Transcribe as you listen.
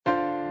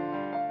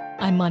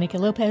I'm Monica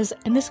Lopez,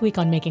 and this week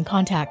on Making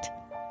Contact,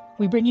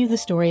 we bring you the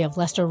story of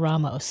Lester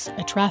Ramos,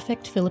 a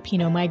trafficked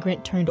Filipino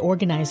migrant turned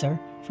organizer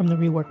from the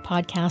Rework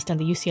podcast and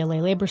the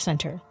UCLA Labor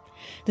Center.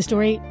 The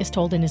story is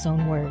told in his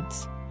own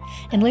words.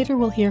 And later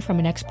we'll hear from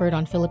an expert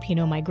on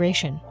Filipino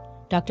migration,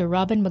 Dr.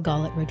 Robin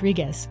Magalit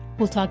Rodriguez,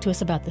 who will talk to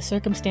us about the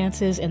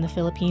circumstances in the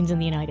Philippines and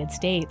the United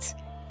States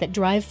that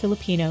drive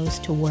Filipinos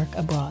to work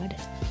abroad.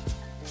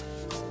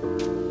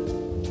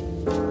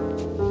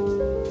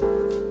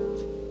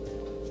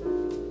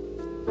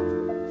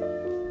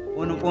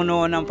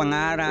 Puno ng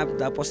pangarap,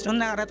 tapos nung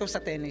nakarating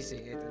sa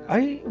Tennessee.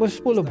 I was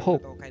full of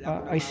hope.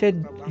 I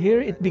said, here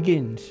it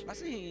begins.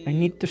 I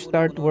need to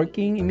start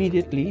working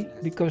immediately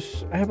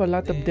because I have a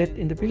lot of debt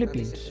in the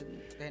Philippines.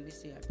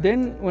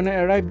 Then, when I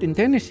arrived in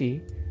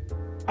Tennessee,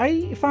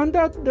 I found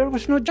out there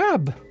was no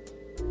job.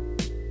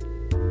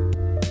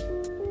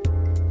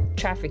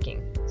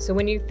 Trafficking. So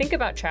when you think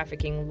about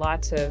trafficking,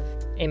 lots of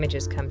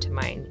images come to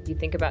mind. You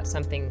think about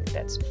something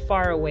that's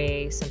far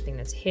away, something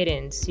that's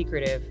hidden,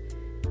 secretive,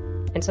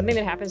 and something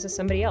that happens to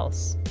somebody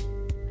else.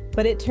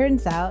 But it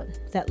turns out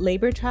that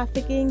labor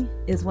trafficking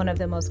is one of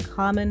the most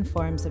common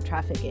forms of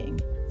trafficking,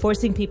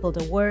 forcing people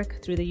to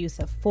work through the use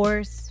of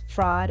force,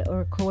 fraud,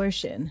 or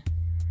coercion.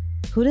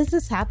 Who does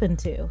this happen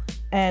to?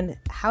 And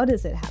how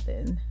does it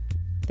happen?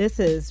 This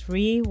is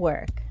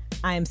Rework.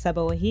 I'm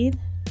Saba Wahid.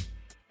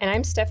 And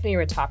I'm Stephanie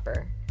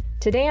Ratopper.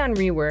 Today on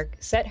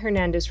Rework, Seth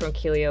Hernandez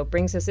Ronquillo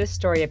brings us this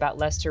story about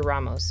Lester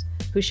Ramos,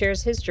 who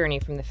shares his journey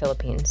from the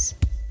Philippines.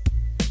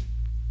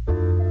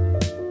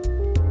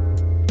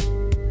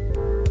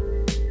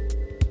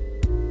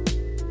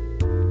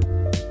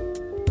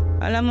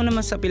 Alam mo naman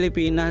sa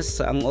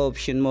Pilipinas, ang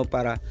option mo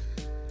para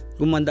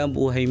gumanda ang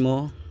buhay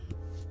mo,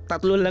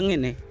 tatlo lang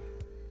yun eh.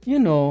 You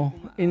know,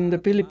 in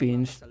the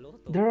Philippines,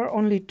 there are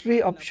only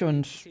 3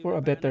 options for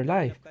a better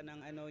life.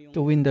 To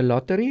win the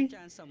lottery,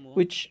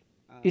 which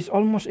is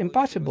almost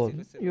impossible.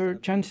 Your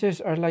chances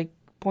are like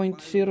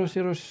 0.00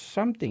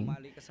 something.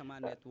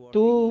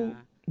 To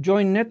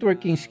join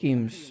networking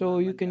schemes so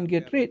you can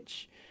get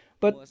rich.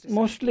 But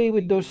mostly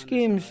with those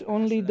schemes,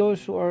 only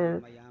those who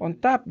are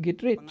on top get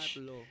rich.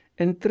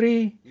 And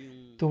 3,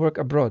 to work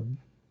abroad.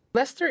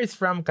 Lester is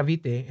from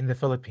Cavite in the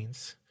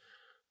Philippines.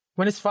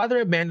 When his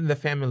father abandoned the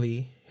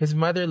family, his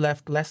mother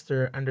left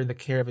Lester under the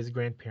care of his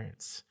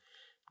grandparents.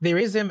 They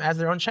raised him as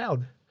their own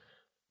child.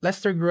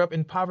 Lester grew up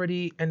in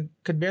poverty and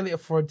could barely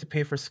afford to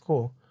pay for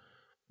school,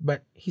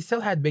 but he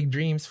still had big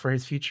dreams for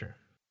his future.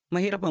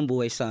 Mahirap ang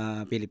buhay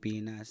sa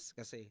Pilipinas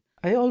kasi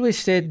I always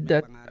said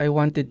that I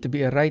wanted to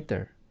be a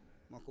writer.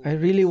 I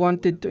really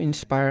wanted to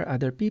inspire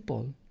other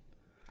people.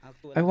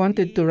 I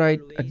wanted to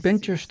write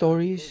adventure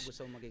stories,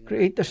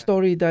 create a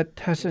story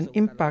that has an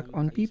impact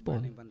on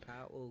people.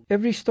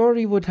 Every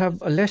story would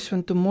have a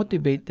lesson to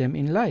motivate them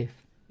in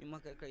life.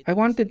 I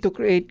wanted to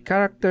create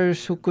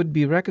characters who could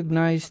be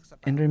recognized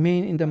and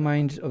remain in the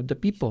minds of the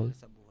people.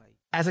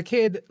 As a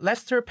kid,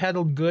 Lester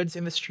peddled goods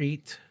in the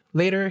street.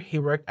 Later, he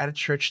worked at a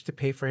church to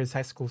pay for his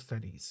high school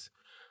studies.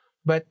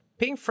 But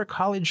paying for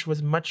college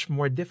was much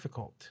more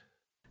difficult.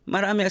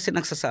 Marami kasi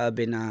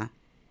nagsasabi na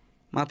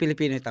mga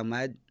Pilipino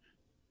tamad.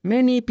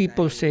 Many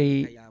people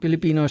say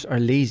Filipinos are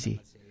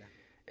lazy,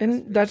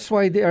 and that's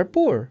why they are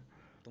poor.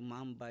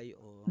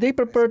 They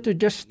prefer to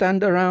just stand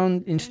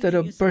around instead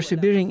of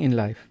persevering in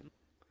life.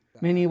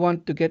 Many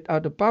want to get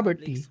out of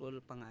poverty.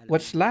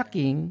 What's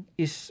lacking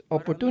is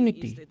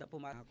opportunity.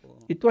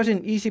 It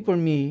wasn't easy for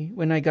me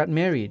when I got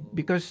married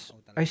because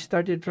I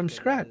started from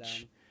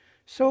scratch.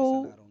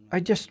 So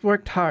I just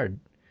worked hard,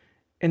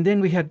 and then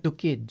we had 2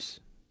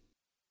 kids.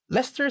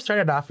 Lester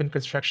started off in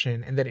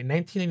construction and then in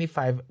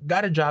 1995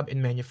 got a job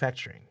in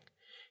manufacturing.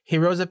 He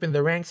rose up in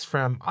the ranks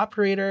from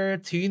operator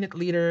to unit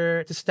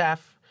leader to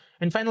staff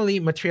and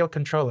finally material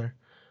controller.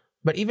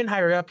 But even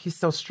higher up, he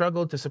still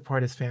struggled to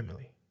support his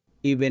family.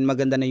 Even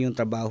maganda na yung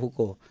trabaho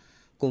ko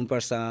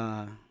kumpara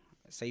sa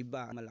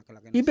iba.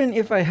 Even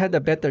if I had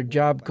a better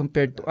job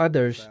compared to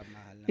others,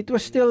 it was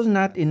still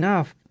not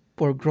enough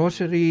for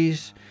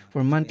groceries,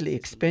 for monthly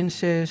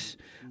expenses.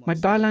 My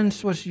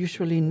balance was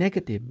usually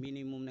negative.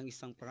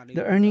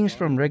 The earnings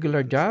from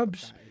regular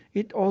jobs,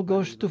 it all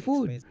goes to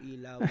food.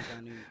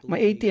 My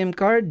ATM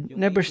card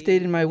never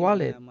stayed in my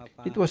wallet.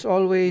 It was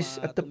always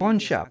at the pawn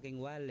shop.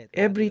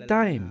 Every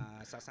time.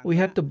 We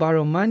had to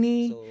borrow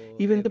money,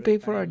 even to pay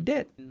for our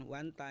debt.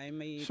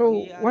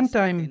 So one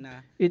time,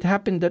 it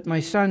happened that my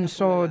son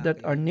saw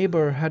that our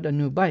neighbor had a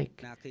new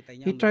bike.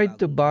 He tried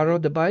to borrow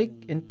the bike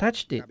and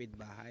touched it.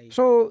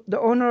 So the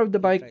owner of the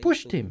bike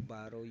pushed him.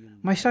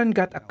 My son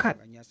got a cut.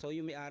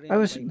 I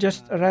was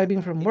just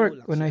arriving from work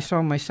when I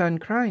saw my son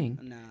crying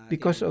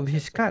because of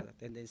his cut.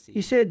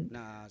 He said,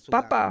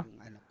 "Papa,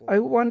 I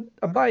want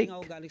a bike."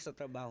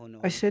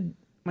 I said,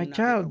 "My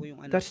child,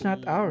 that's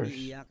not ours."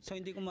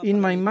 In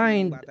my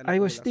mind,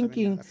 I was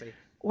thinking,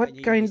 what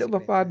kind of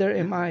a father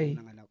am I?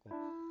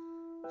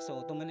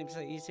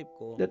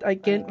 that I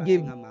can't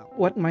give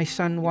what my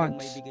son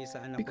wants.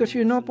 Because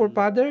for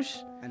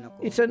fathers,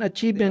 it's an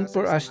achievement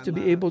for us to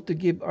be able to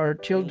give our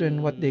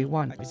children what they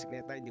want.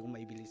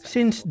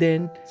 Since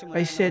then,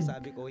 I said,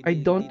 I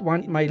don't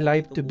want my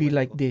life to be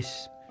like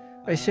this.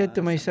 I said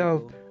to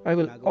myself, I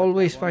will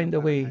always find a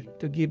way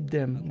to give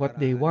them what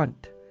they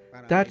want.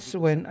 That's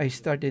when I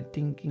started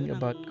thinking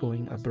about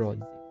going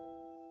abroad.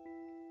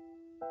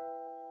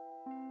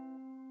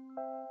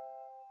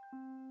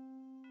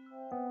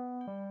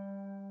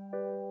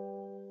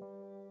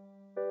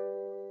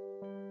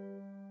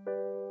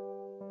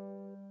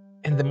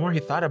 And the more he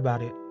thought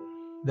about it,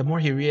 the more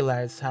he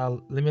realized how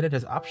limited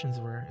his options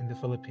were in the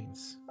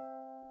Philippines.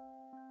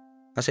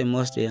 Kasi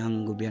mostly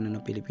ang gobyerno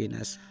ng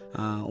Pilipinas,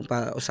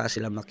 usa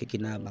sila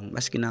makikinabang,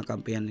 mas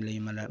kinakampihan nila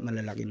yung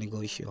malalaking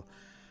negosyo.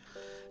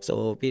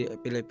 So,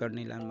 prefer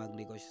nila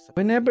magnegosyo.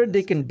 Whenever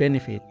they can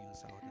benefit,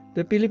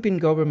 the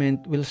Philippine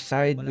government will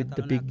side with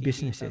the big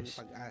businesses,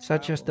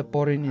 such as the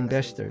foreign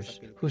investors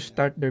who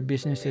start their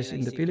businesses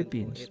in the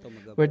Philippines,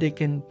 where they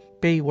can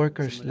pay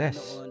workers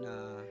less.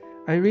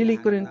 I really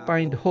couldn't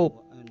find hope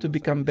to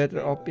become better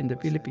off in the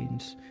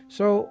Philippines,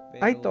 so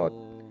I thought,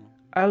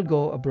 I'll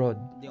go abroad.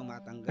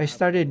 I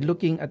started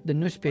looking at the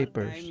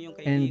newspapers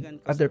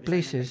and other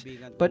places,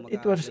 but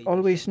it was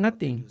always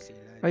nothing.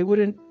 I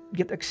wouldn't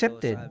get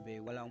accepted.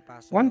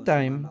 One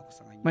time,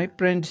 my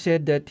friend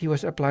said that he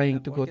was applying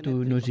to go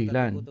to New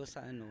Zealand.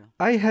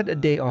 I had a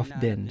day off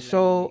then,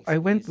 so I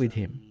went with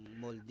him.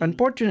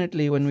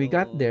 Unfortunately, when we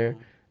got there,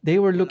 they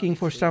were looking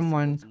for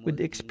someone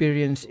with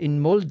experience in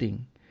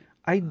molding.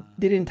 I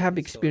didn't have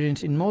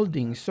experience in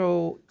molding,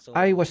 so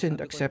I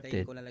wasn't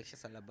accepted.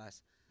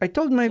 I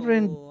told my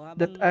friend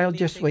that I'll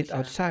just wait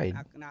outside.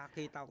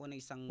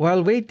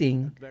 While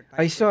waiting,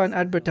 I saw an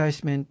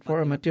advertisement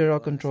for a material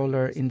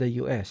controller in the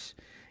US.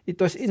 It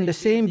was in the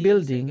same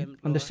building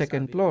on the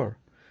second floor.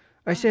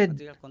 I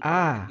said,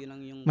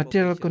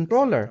 material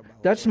controller,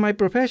 that's my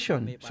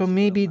profession, so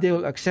maybe they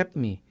will accept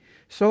me.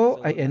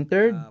 So I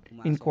entered,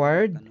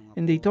 inquired,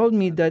 and they told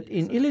me that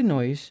in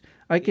Illinois,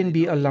 I can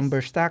be a lumber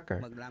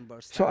stacker.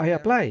 So I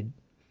applied.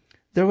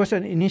 There was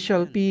an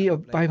initial fee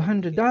of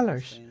 $500.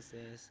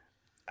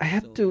 I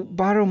had to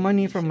borrow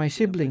money from my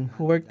sibling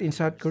who worked in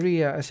South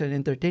Korea as an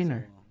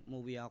entertainer.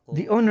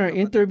 The owner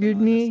interviewed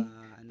me,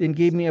 then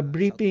gave me a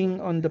briefing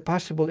on the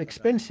possible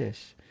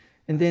expenses.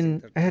 And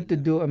then I had to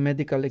do a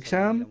medical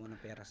exam.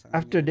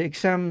 After the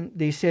exam,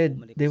 they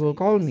said they will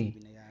call me.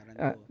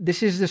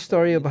 This is the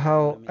story of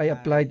how I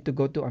applied to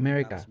go to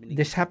America.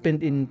 This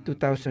happened in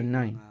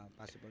 2009.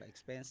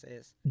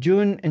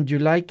 June and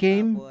July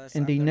came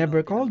and they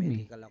never called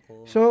me.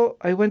 So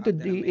I went to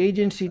the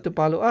agency to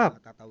follow up.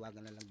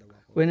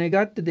 When I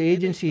got to the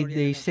agency,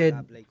 they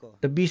said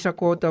the visa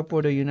quota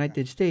for the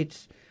United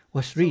States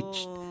was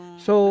reached.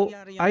 So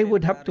I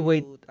would have to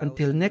wait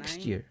until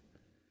next year.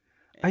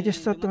 I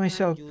just thought to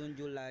myself,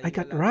 I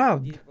got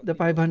robbed the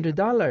 $500,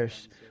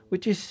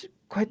 which is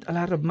quite a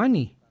lot of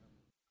money.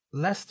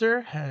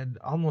 Lester had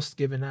almost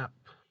given up.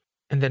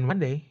 And then one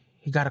day,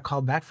 he got a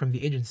call back from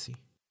the agency.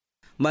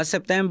 But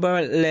September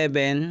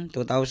 11,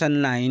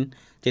 2009,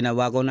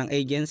 tinawag ko ng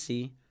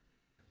agency.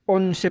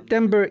 On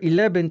September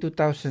 11,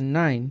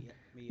 2009,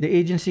 the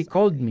agency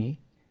called me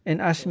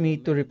and asked me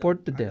to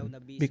report to them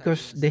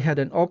because they had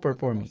an offer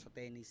for me.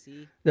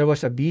 There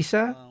was a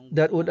visa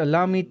that would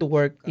allow me to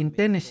work in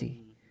Tennessee.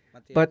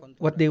 But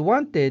what they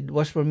wanted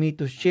was for me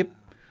to ship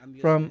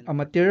from a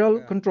material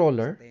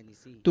controller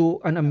to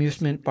an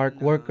amusement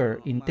park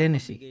worker in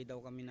Tennessee.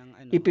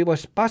 If it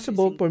was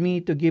possible for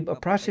me to give a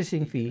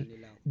processing fee,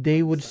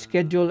 they would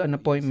schedule an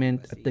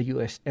appointment at the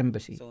U.S.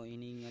 Embassy.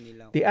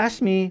 They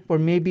asked me for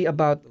maybe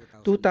about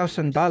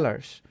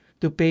 $2,000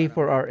 to pay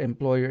for our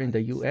employer in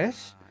the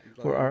U.S.,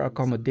 for our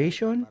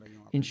accommodation,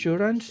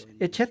 insurance,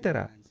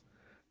 etc.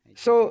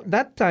 So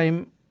that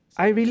time,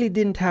 I really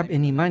didn't have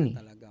any money.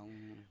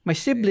 My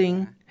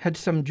sibling had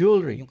some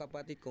jewelry,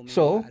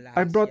 so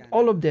I brought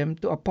all of them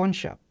to a pawn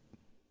shop.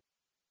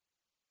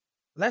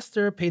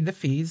 Lester paid the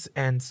fees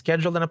and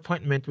scheduled an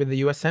appointment with the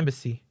U.S.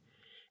 Embassy.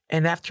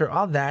 And after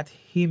all that,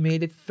 he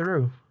made it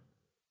through.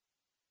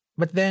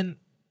 But then,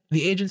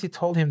 the agency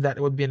told him that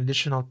it would be an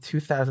additional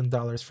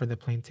 $2,000 for the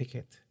plane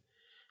ticket.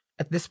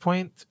 At this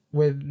point,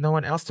 with no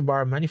one else to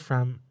borrow money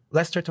from,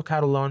 Lester took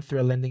out a loan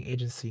through a lending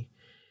agency.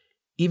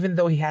 Even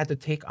though he had to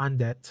take on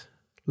debt,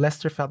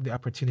 Lester felt the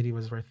opportunity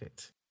was worth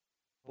it.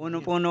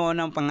 Puno-puno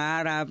ng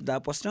pangarap.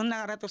 Tapos nung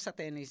nakarato sa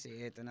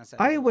Tennessee, ito na sa...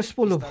 I was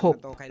full of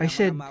hope. I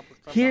said,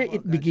 here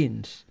it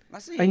begins.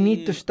 I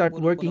need to start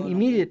working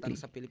immediately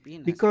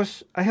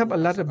because I have a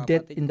lot of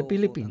debt in the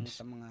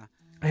Philippines.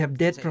 I have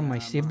debt from my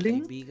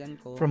sibling,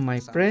 from my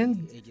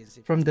friend,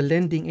 from the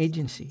lending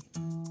agency.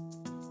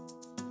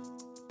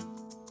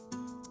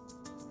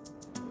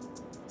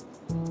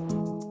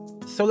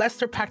 So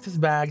Lester packed his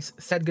bags,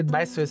 said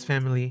goodbyes to his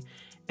family,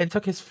 and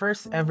took his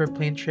first ever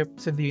plane trip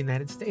to the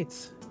United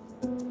States.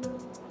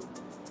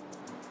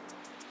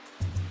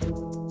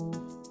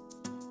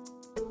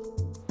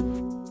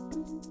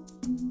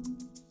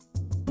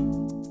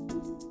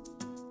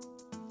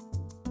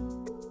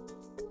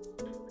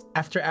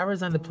 After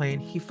hours on the plane,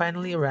 he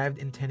finally arrived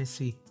in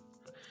Tennessee.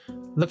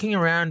 Looking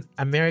around,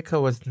 America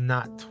was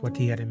not what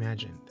he had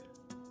imagined.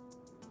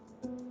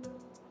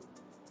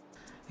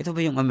 Ito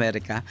ba yung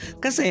Amerika?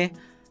 Kasi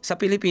sa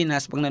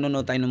Pilipinas, pag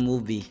nanonood tayo ng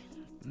movie,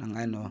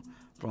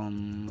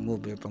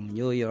 from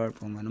New York,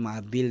 from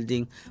mga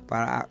building,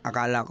 para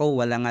akala ko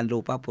wala nga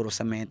lupa, puro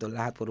semento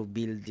lahat, puro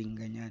building,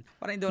 ganyan.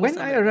 When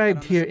I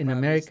arrived here in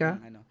America,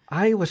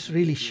 I was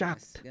really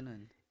shocked.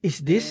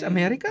 Is this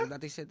America?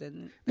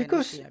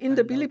 Because in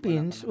the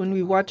Philippines, when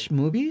we watch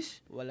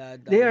movies,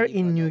 they are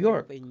in New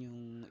York.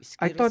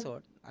 I thought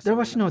there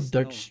was no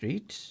dirt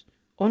streets,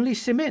 only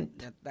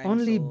cement,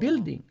 only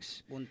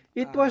buildings.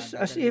 It was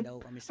as if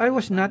I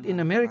was not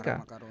in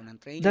America,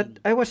 that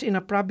I was in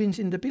a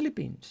province in the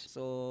Philippines.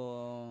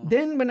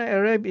 Then when I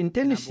arrived in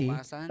Tennessee,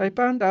 I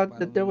found out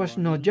that there was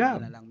no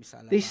job.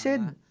 They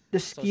said the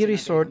ski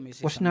resort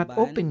was not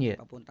open yet.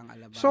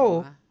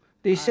 So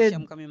they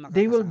said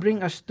they will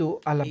bring us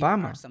to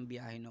Alabama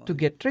to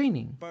get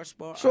training.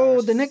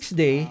 So the next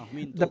day,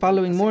 the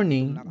following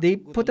morning, they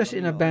put us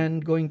in a van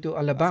going to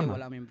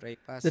Alabama.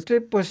 The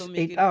trip was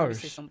 8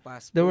 hours.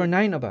 There were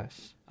 9 of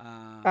us.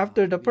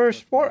 After the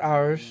first 4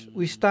 hours,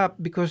 we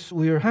stopped because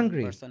we were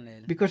hungry,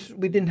 because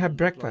we didn't have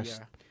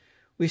breakfast.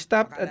 We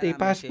stopped at a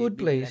fast food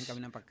place.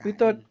 We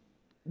thought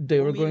they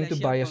were going to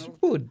buy us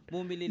food,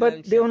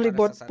 but they only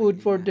bought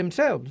food for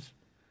themselves.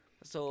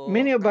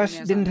 Many of us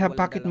didn't have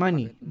pocket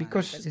money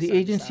because the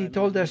agency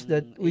told us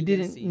that we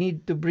didn't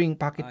need to bring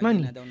pocket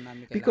money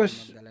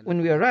because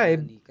when we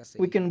arrived,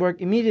 we can work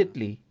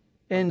immediately.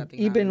 And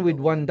even with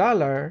 $1,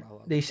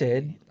 they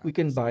said, we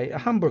can buy a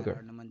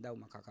hamburger.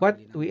 What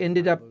we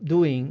ended up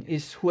doing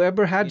is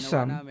whoever had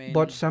some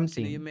bought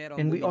something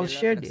and we all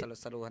shared it.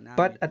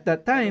 But at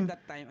that time,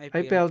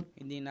 I felt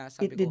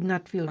it did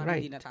not feel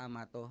right.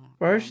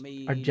 First,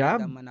 our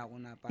job,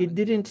 it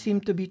didn't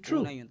seem to be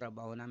true.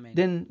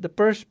 Then the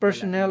first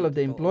personnel of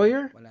the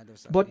employer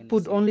bought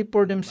food only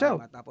for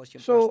themselves.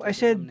 So I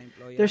said,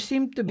 there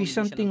seemed to be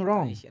something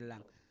wrong.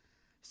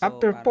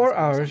 After 4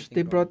 hours,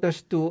 they brought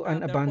us to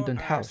an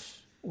abandoned house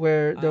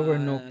where there were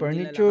no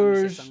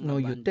furnitures, no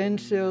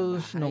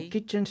utensils, no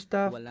kitchen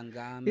stuff.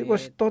 It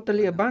was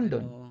totally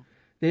abandoned.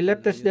 They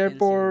left us there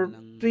for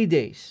 3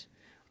 days.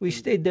 We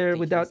stayed there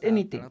without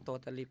anything.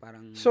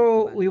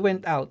 So we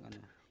went out.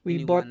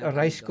 We bought a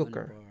rice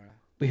cooker.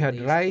 We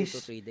had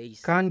rice,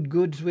 canned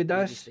goods with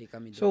us,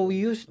 so we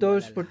used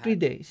those for 3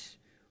 days.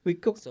 We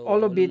cooked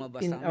all of it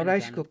in a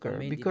rice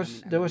cooker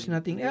because there was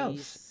nothing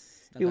else.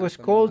 It was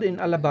cold in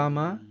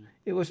Alabama.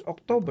 It was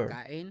October.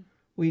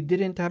 We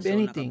didn't have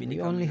anything. We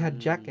only had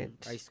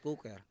jackets.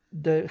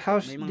 The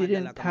house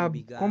didn't have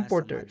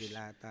comforters.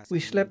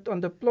 We slept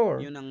on the floor,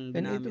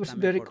 and it was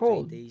very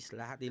cold. We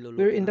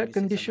were in that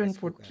condition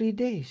for 3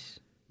 days.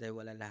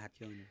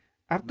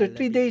 After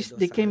 3 days,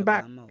 they came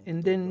back,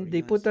 and then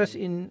they put us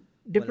in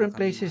different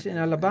places in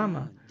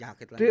Alabama.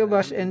 3 of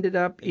us ended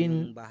up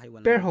in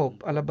Fairhope,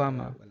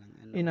 Alabama,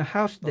 in a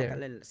house there.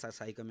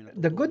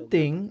 The good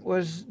thing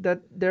was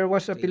that there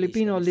was a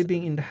Filipino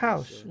living in the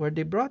house where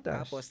they brought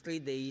us.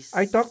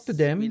 I talked to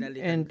them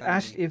and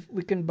asked if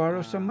we can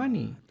borrow some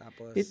money.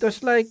 It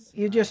was like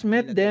you just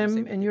met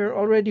them and you're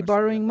already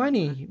borrowing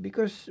money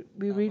because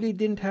we really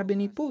didn't have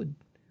any food.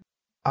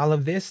 All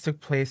of this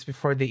took place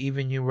before they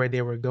even knew where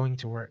they were going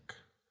to work.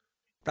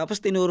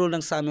 Tapos tinuro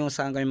lang sa amin kung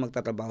saan kami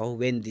magtatrabaho,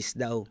 Wendy's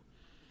daw.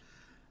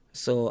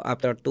 So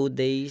after 2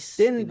 days,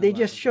 then they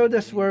just showed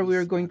us where we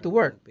were going to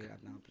work,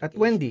 at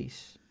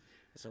Wendy's.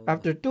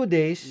 After 2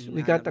 days,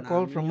 we got a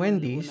call from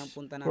Wendy's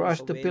for us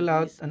to fill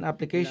out an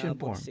application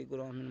form.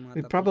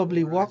 We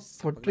probably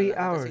walked for 3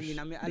 hours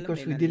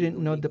because we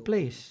didn't know the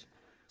place.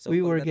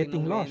 We were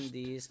getting lost.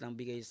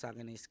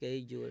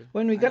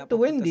 When we got to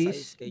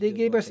Wendy's, they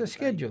gave us a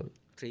schedule.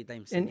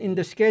 And in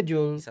the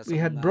schedule, we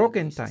had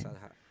broken time.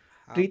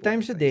 3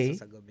 times a day.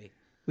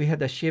 We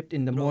had a shift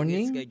in the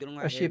morning,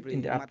 a shift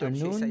in the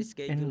afternoon,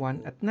 and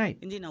one at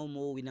night.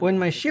 When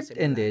my shift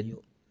ended,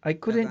 I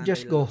couldn't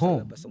just go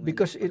home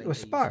because it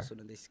was far.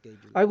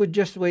 I would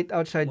just wait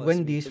outside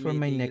Wendy's for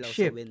my next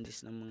shift.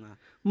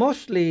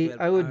 Mostly,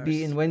 I would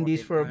be in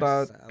Wendy's for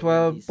about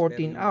 12,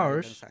 14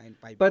 hours,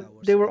 but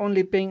they were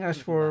only paying us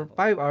for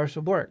 5 hours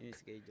of work.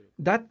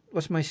 That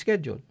was my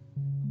schedule.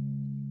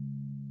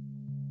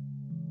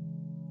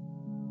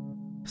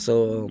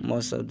 So,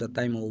 most of the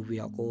time, uuwi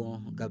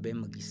ako gabi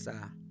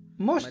mag-isa.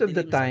 Most of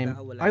the time,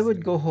 I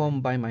would go home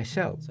by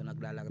myself.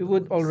 It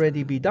would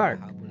already be dark.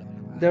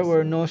 There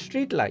were no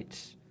street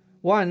lights.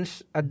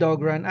 Once, a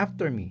dog ran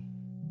after me.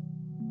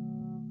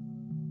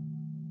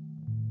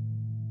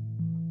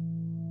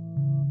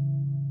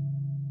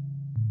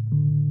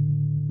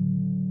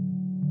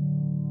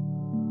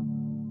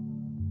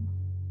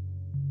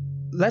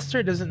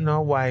 Lester doesn't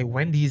know why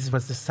Wendy's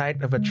was the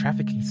site of a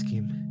trafficking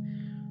scheme.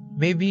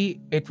 Maybe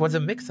it was a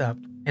mix-up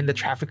and the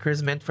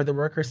traffickers meant for the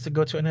workers to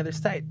go to another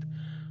site.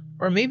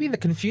 Or maybe the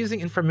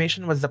confusing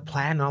information was the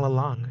plan all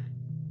along.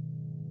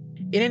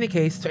 In any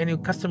case, to any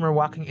customer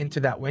walking into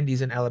that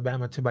Wendy's in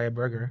Alabama to buy a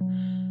burger,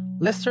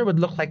 Lester would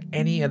look like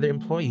any other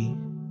employee.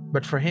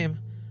 But for him,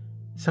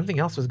 something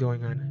else was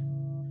going on.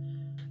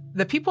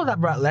 The people that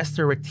brought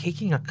Lester were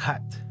taking a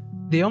cut.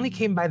 They only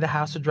came by the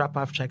house to drop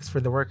off checks for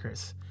the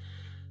workers.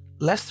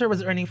 Lester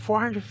was earning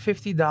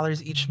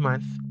 $450 each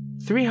month.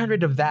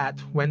 300 of that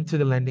went to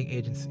the lending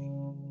agency.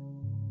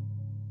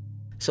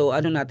 So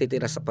ano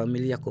natitira sa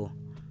pamilya ko?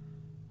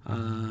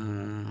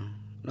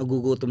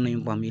 Nagugutom na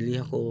yung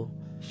pamilya ko.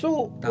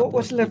 So what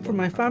was left for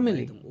my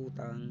family?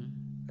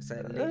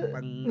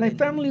 My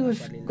family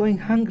was going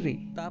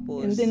hungry,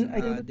 and then I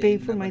didn't pay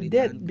for my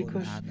debt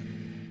because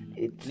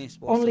it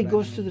only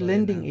goes to the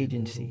lending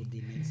agency.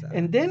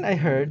 And then I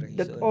heard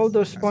that all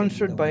those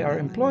sponsored by our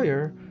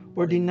employer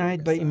were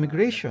denied by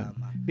immigration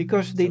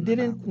because they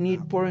didn't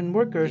need foreign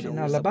workers in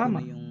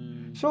Alabama.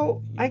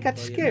 So I got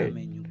scared.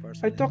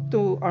 I talked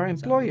to our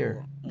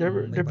employer,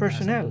 their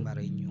personnel.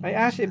 I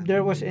asked if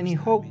there was any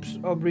hopes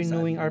of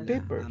renewing our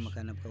papers.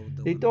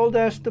 They told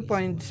us to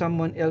find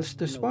someone else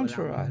to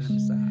sponsor us.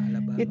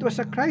 It was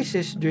a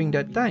crisis during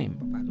that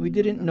time. We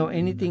didn't know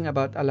anything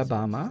about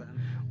Alabama.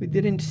 We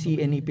didn't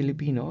see any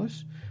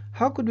Filipinos.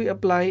 How could we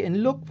apply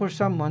and look for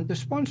someone to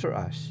sponsor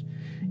us?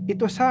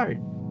 It was hard.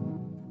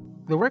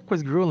 The work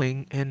was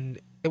grueling and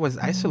it was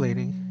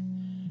isolating.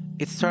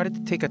 It started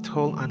to take a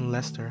toll on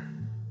Lester.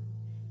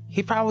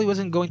 He probably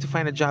wasn't going to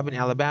find a job in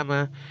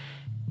Alabama,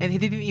 and he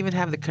didn't even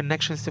have the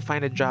connections to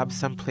find a job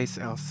someplace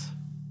else.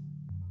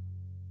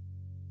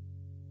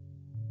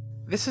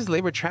 This is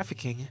labor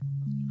trafficking.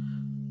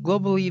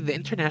 Globally, the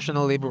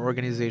International Labor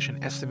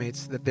Organization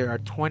estimates that there are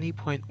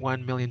 20.1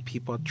 million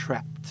people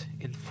trapped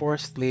in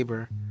forced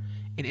labor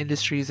in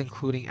industries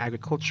including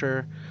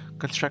agriculture,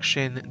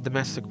 construction,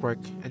 domestic work,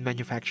 and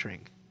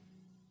manufacturing.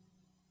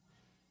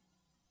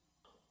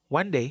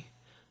 One day,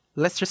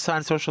 Lester saw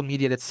on social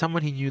media that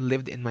someone he knew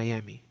lived in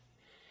Miami.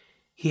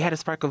 He had a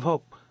spark of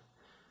hope.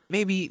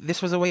 Maybe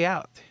this was a way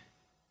out.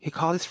 He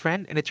called his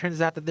friend and it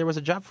turns out that there was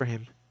a job for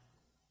him.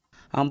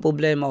 Ang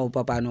problema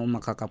ko paano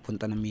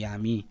makakapunta ng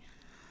Miami.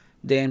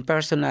 Then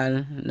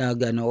personal na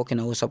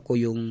kinausap ko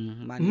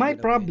yung My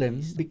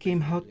problem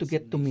became how to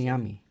get to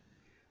Miami.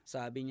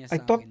 I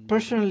talked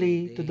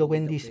personally to the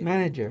Wendy's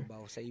manager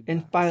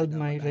and filed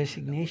my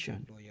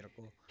resignation.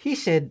 He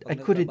said I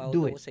couldn't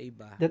do it,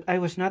 that I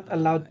was not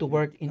allowed to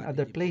work in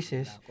other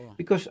places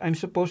because I'm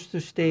supposed to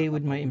stay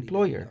with my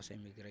employer.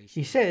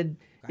 He said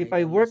if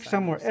I work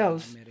somewhere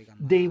else,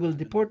 they will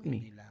deport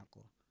me.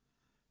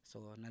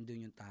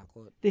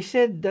 They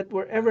said that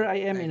wherever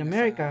I am in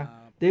America,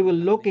 they will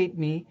locate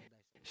me,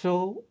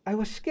 so I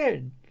was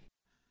scared.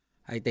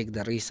 I take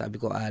the risk, sabi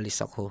ko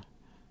alis ako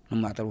no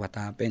matter what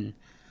happened.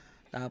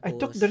 I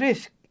took the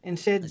risk and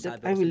said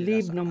that I will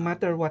leave no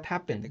matter what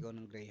happened.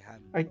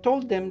 I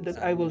told them that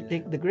I will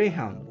take the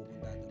Greyhound.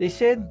 They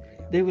said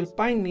they will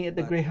find me at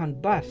the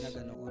Greyhound bus.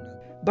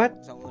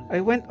 But I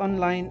went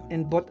online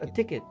and bought a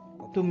ticket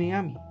to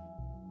Miami.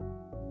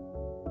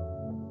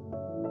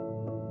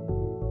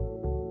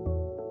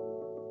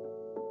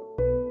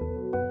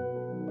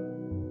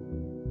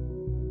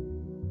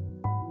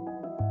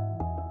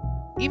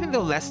 Even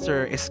though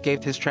Lester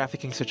escaped his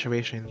trafficking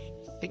situation,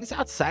 things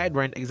outside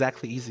weren't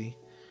exactly easy.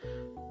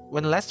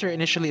 When Lester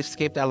initially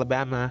escaped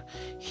Alabama,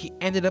 he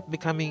ended up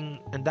becoming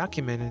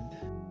undocumented.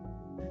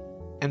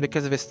 And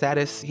because of his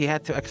status, he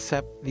had to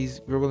accept these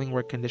grueling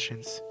work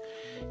conditions.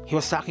 He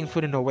was stocking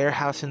food in a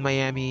warehouse in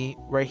Miami,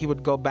 where he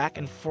would go back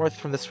and forth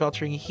from the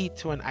sweltering heat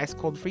to an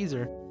ice-cold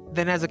freezer.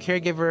 Then as a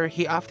caregiver,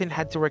 he often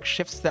had to work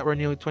shifts that were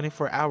nearly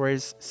 24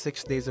 hours,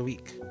 6 days a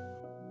week.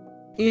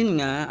 Yun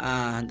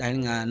nga,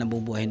 dahil nga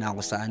nabubuhay na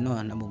ako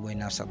nabubuhay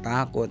na ako sa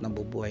takot,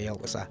 nabubuhay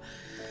ako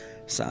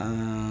sa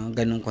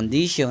ganung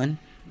condition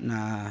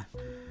na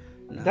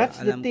That's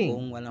the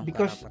thing,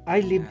 because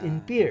I lived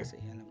in fear.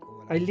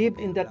 I lived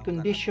in that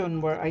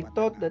condition where I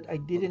thought that I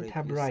didn't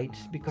have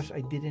rights because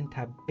I didn't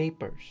have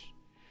papers,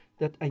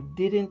 that I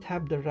didn't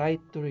have the right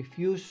to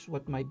refuse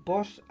what my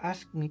boss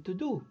asked me to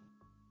do.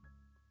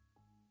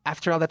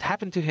 After all that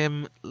happened to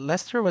him,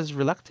 Lester was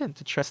reluctant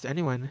to trust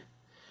anyone.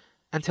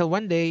 Until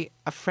one day,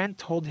 a friend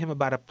told him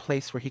about a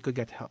place where he could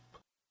get help.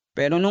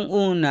 Pero nung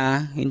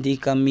una, hindi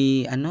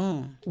kami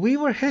We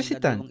were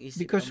hesitant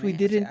because we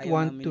didn't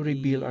want to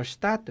reveal our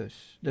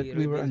status, that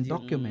we were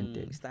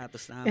undocumented,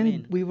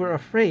 and we were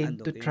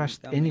afraid to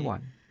trust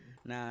anyone.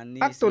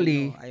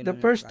 Actually, the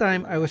first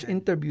time I was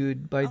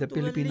interviewed by the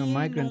Filipino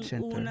Migrant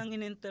Center,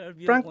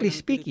 frankly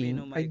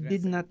speaking, I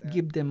did not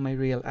give them my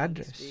real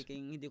address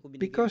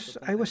because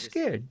I was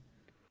scared.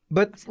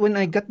 But when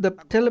I got the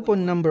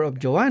telephone number of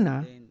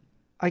Joanna,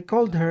 I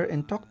called her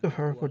and talked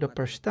to her for the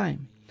first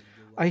time.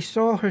 I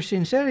saw her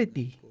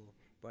sincerity,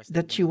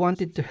 that she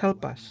wanted to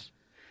help us.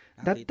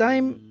 That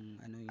time,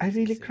 I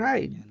really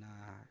cried.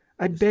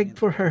 I begged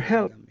for her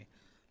help.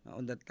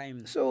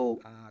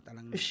 So,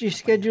 she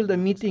scheduled a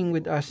meeting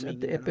with us at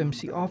the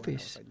FMC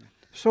office.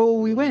 So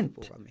we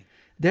went.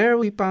 There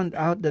we found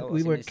out that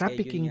we were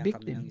trafficking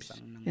victims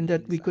and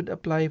that we could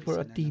apply for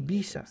a T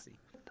visa.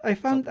 I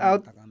found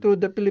out through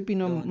the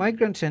Filipino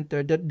Migrant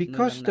Center that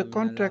because the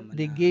contract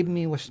they gave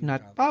me was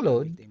not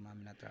followed,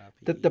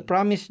 that the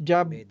promised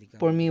job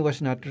for me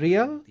was not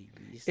real,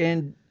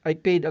 and I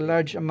paid a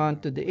large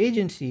amount to the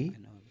agency,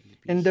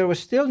 and there was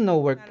still no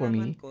work for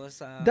me,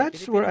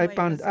 that's where I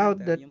found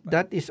out that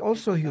that is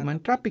also human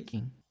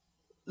trafficking.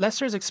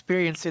 Lester's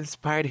experience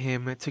inspired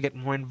him to get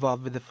more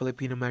involved with the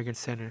Filipino Migrant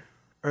Center,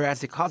 or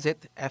as he calls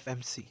it,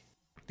 FMC.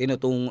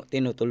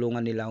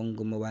 Tinutulungan nila akong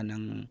gumawa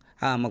ng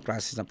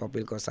mag-process ng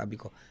papel ko. Sabi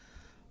ko,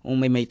 kung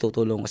may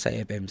tutulong ko sa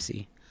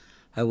FMC,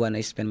 I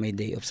wanna spend my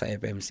day off sa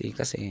FMC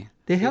kasi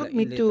they helped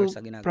me to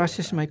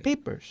process my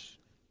papers.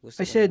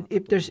 I said,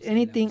 if there's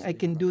anything I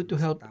can do to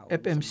help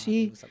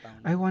FMC,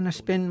 I want to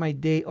spend my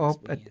day off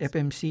at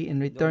FMC in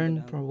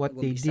return for what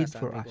they did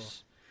for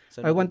us.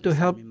 I want to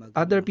help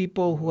other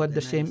people who had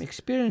the same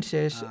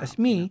experiences as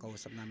me.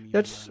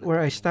 That's where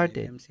I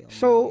started.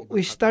 So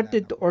we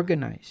started to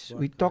organize.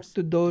 We talked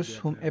to those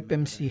whom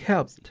FMC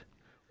helped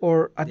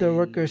or other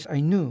workers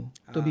I knew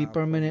to be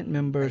permanent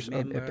members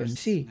of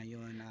FMC.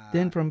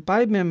 Then from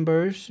 5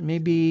 members,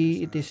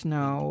 maybe it is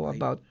now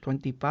about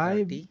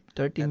 25,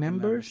 30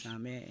 members.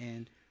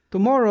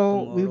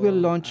 Tomorrow, we will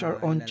launch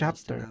our own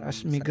chapter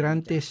as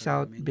Migrante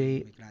South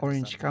Bay,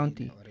 Orange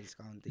County.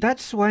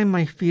 That's why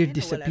my fear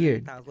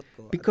disappeared,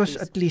 because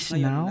at least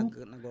now,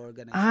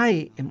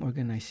 I am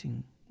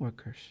organizing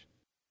workers.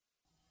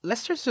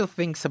 Lester still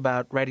thinks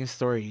about writing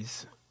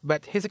stories,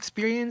 but his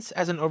experience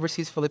as an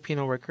overseas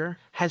Filipino worker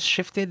has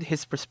shifted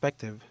his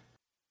perspective.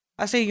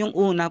 Kasi yung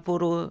una,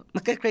 puro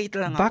magka-create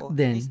lang Back ako.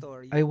 then,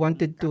 I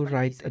wanted to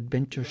write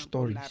adventure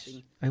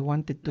stories. I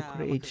wanted to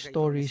create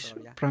stories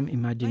from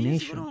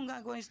imagination.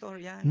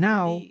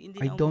 Now,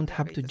 I don't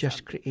have to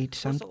just create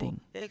something.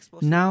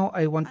 Now,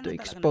 I want to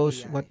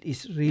expose what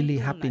is really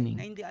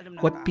happening,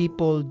 what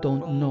people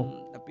don't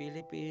know.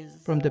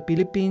 From the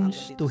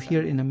Philippines to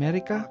here in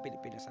America,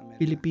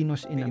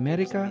 Filipinos in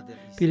America,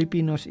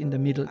 Filipinos in the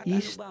Middle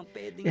East,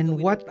 and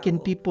what can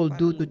people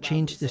do to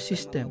change the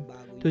system,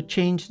 to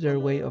change their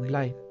way of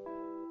life.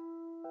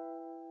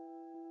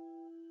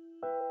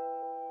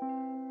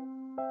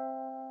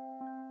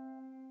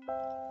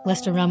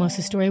 Lester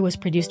Ramos' story was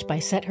produced by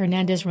Seth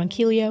Hernandez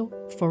Ronquillo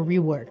for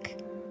Rework.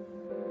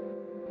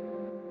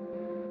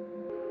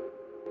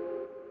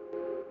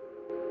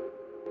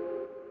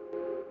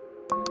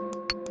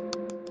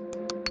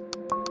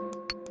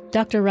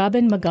 Dr.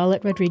 Robin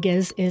Magalit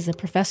Rodriguez is a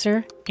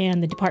professor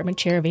and the Department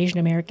Chair of Asian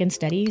American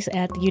Studies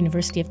at the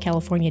University of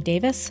California,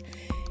 Davis.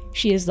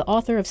 She is the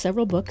author of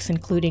several books,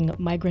 including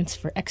Migrants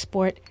for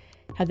Export,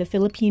 How the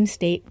Philippine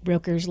State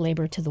Brokers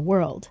Labor to the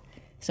World.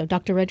 So,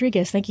 Dr.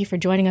 Rodriguez, thank you for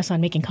joining us on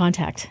Making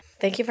Contact.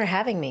 Thank you for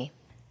having me.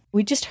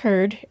 We just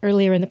heard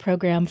earlier in the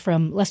program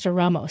from Lester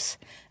Ramos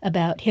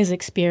about his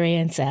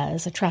experience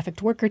as a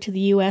trafficked worker to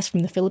the U.S.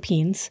 from the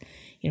Philippines.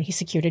 He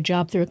secured a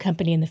job through a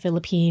company in the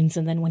Philippines,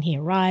 and then when he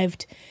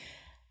arrived,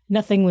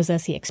 nothing was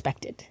as he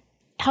expected.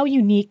 How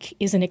unique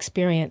is an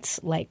experience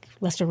like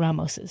Lester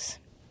Ramos's?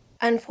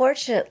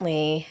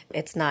 Unfortunately,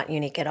 it's not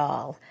unique at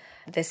all.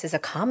 This is a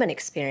common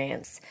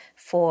experience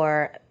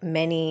for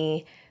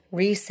many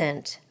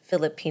recent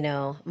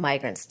Filipino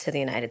migrants to the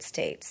United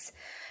States,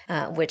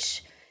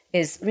 which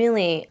is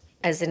really,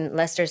 as in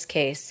Lester's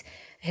case,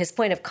 his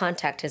point of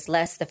contact is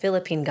less the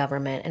Philippine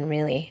government and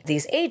really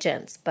these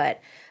agents,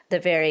 but the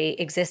very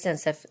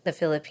existence of the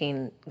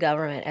Philippine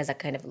government as a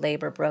kind of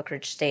labor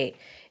brokerage state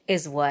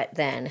is what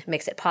then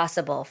makes it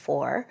possible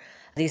for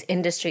these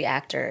industry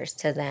actors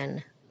to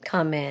then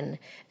come in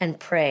and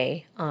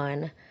prey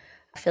on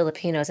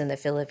Filipinos in the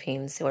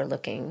Philippines who are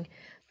looking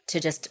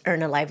to just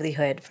earn a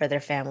livelihood for their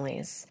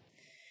families.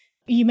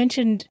 You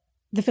mentioned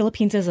the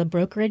Philippines as a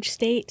brokerage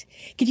state.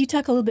 Could you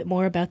talk a little bit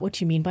more about what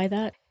you mean by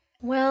that?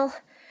 Well,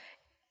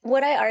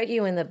 what I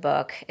argue in the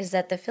book is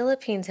that the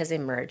Philippines has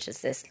emerged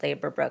as this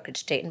labor brokerage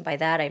state. And by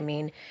that, I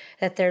mean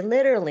that there are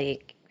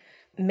literally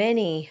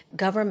many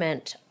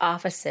government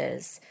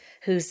offices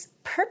whose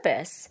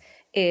purpose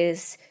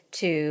is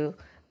to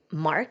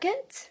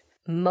market,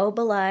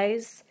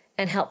 mobilize,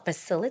 and help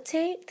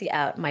facilitate the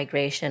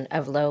out-migration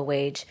of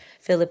low-wage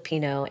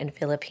Filipino and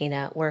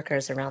Filipina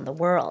workers around the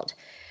world.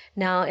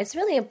 Now, it's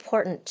really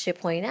important to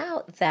point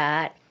out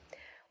that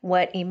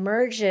what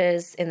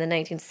emerges in the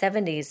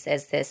 1970s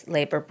as this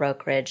labor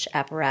brokerage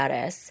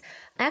apparatus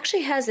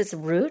actually has its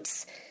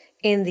roots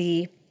in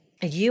the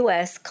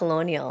U.S.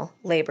 colonial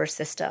labor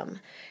system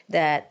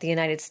that the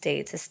United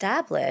States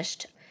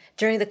established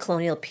during the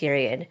colonial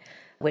period,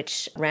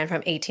 which ran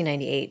from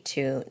 1898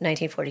 to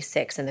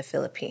 1946 in the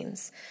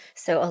Philippines.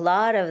 So a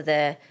lot of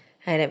the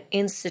kind of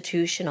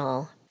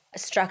institutional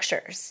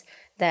structures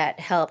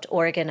that helped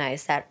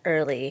organize that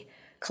early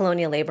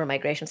colonial labor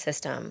migration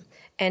system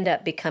end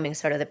up becoming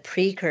sort of the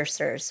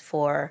precursors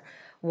for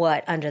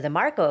what under the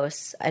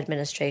Marcos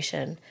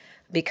administration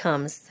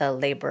becomes the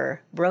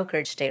labor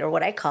brokerage state, or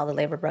what I call the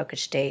labor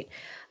brokerage state.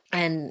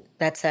 And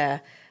that's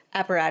a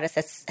apparatus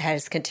that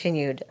has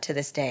continued to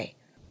this day.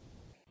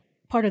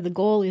 Part of the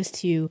goal is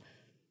to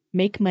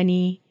make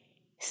money,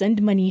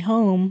 send money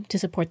home to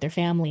support their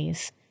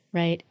families,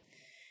 right?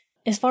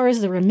 As far as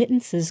the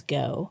remittances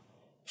go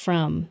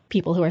from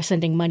people who are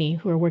sending money,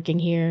 who are working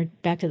here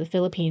back to the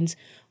Philippines,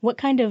 what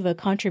kind of a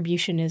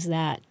contribution is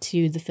that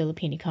to the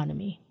Philippine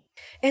economy?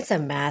 It's a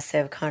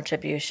massive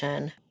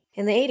contribution.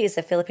 In the 80s,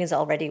 the Philippines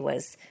already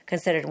was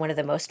considered one of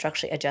the most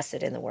structurally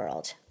adjusted in the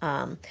world,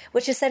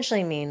 which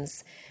essentially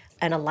means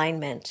an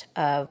alignment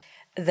of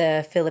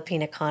the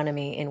Philippine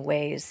economy in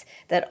ways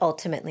that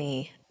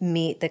ultimately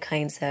meet the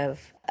kinds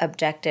of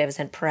objectives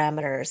and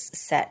parameters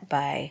set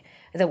by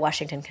the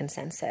Washington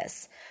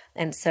Consensus.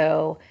 And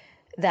so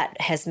that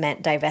has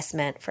meant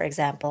divestment, for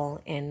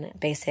example, in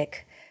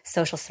basic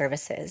social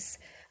services,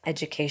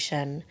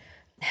 education,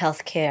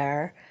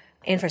 healthcare,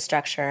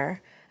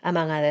 infrastructure,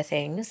 among other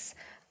things,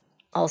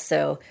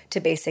 also to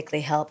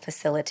basically help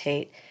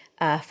facilitate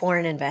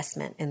foreign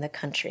investment in the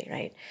country,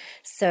 right?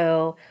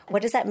 So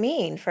what does that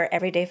mean for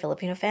everyday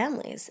Filipino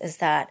families? Is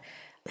that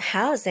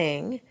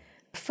housing,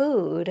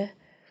 food,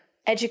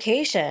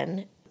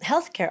 education,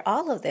 healthcare,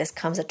 all of this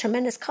comes at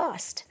tremendous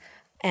cost.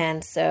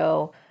 And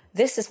so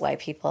this is why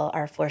people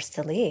are forced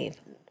to leave.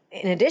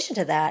 In addition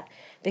to that,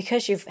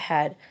 because you've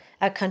had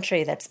a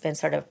country that's been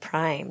sort of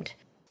primed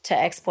to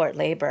export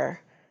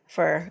labor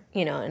for,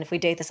 and if we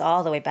date this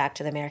all the way back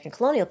to the American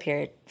colonial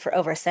period, for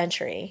over a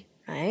century,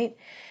 right?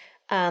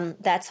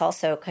 That's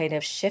also kind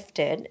of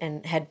shifted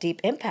and had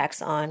deep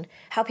impacts on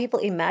how people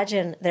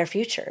imagine their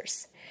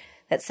futures,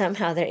 that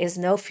somehow there is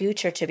no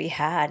future to be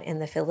had in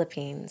the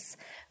Philippines,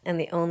 and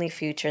the only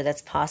future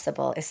that's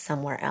possible is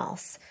somewhere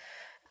else.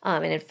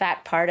 And in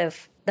fact, part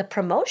of the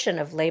promotion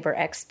of labor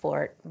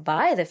export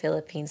by the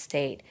Philippine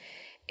state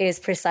is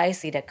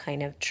precisely to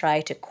kind of try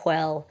to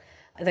quell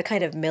the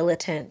kind of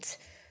militant,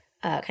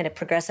 kind of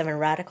progressive and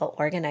radical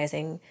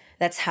organizing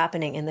that's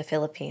happening in the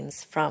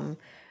Philippines from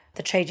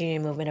the trade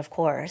union movement, of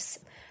course,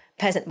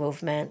 peasant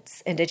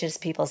movements, indigenous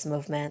peoples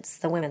movements,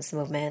 the women's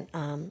movement,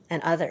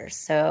 and others.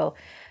 So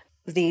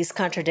these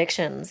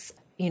contradictions,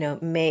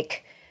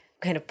 make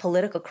kind of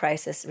political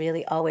crisis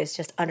really always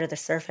just under the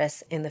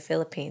surface in the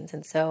Philippines.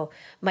 And so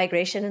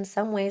migration in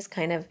some ways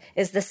kind of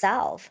is the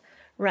salve,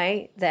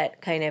 right?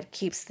 That kind of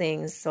keeps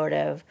things sort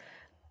of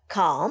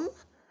calm.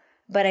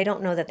 But I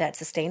don't know that that's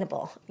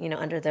sustainable,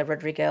 under the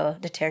Rodrigo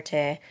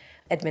Duterte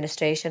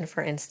administration,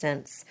 for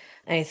instance.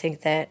 I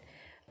think that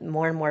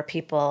more and more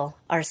people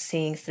are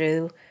seeing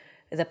through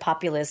the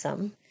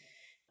populism.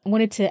 I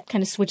wanted to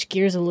kind of switch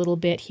gears a little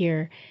bit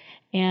here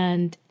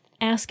and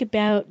ask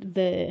about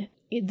the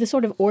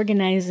sort of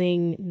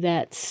organizing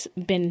that's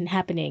been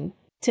happening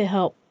to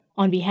help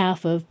on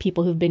behalf of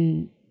people who've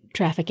been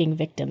trafficking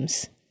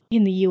victims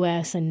in the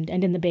U.S. and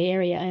in the Bay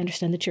Area. I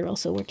understand that you're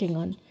also working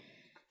on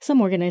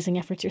some organizing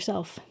efforts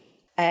yourself.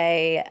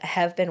 I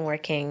have been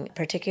working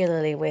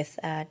particularly with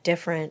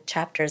different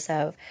chapters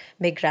of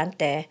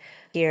Migrante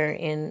here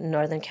in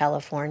Northern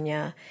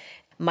California.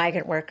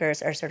 Migrant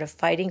workers are sort of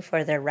fighting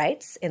for their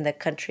rights in the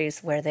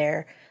countries where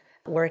they're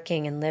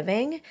working and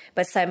living,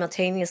 but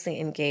simultaneously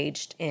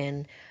engaged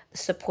in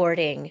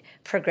supporting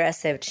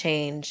progressive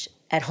change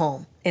at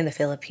home in the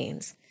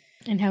Philippines.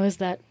 And how has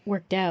that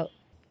worked out?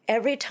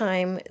 Every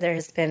time there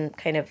has been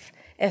kind of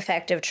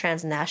effective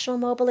transnational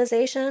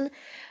mobilization,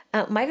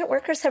 migrant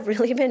workers have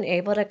really been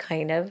able to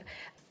kind of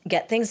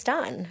get things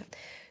done.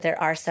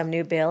 There are some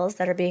new bills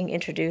that are being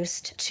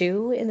introduced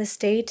too in the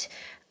state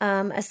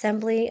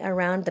assembly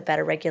around the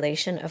better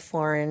regulation of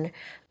foreign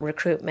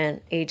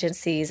recruitment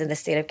agencies in the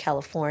state of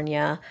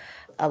California.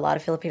 A lot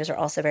of Filipinos are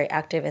also very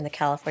active in the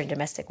California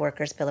Domestic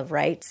Workers Bill of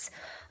Rights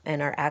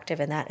and are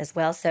active in that as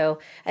well. So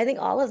I think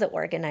all of the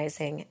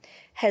organizing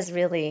has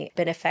really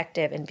been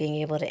effective in being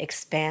able to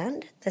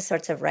expand the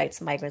sorts of rights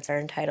migrants are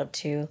entitled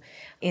to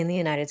in the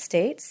United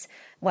States,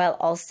 while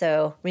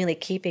also really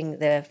keeping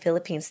the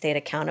Philippine state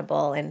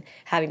accountable and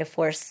having to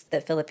force the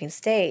Philippine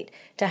state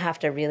to have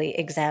to really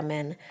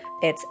examine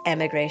its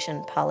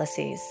immigration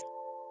policies.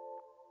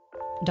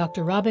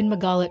 Dr. Robin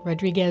Magalit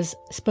Rodriguez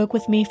spoke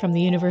with me from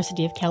the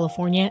University of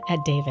California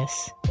at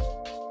Davis.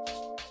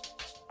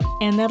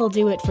 And that'll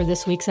do it for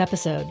this week's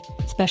episode.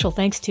 Special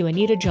thanks to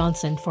Anita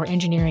Johnson for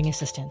engineering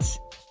assistance.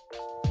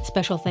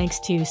 Special thanks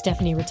to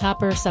Stephanie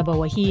Ratapper, Saba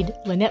Wahid,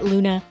 Lynette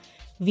Luna,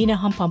 Vina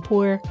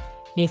Hampampur,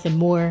 Nathan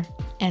Moore,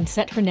 and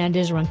Seth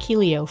Hernandez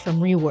Ronquillo from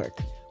Rework,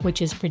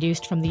 which is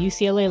produced from the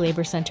UCLA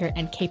Labor Center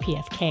and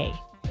KPFK.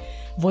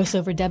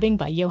 Voiceover dubbing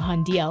by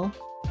Johan Diel.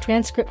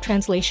 Transcript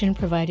translation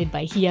provided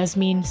by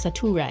Yasmin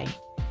Saturai.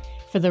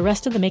 For the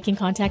rest of the Making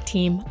Contact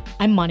team,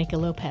 I'm Monica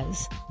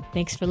Lopez.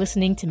 Thanks for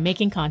listening to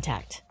Making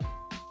Contact.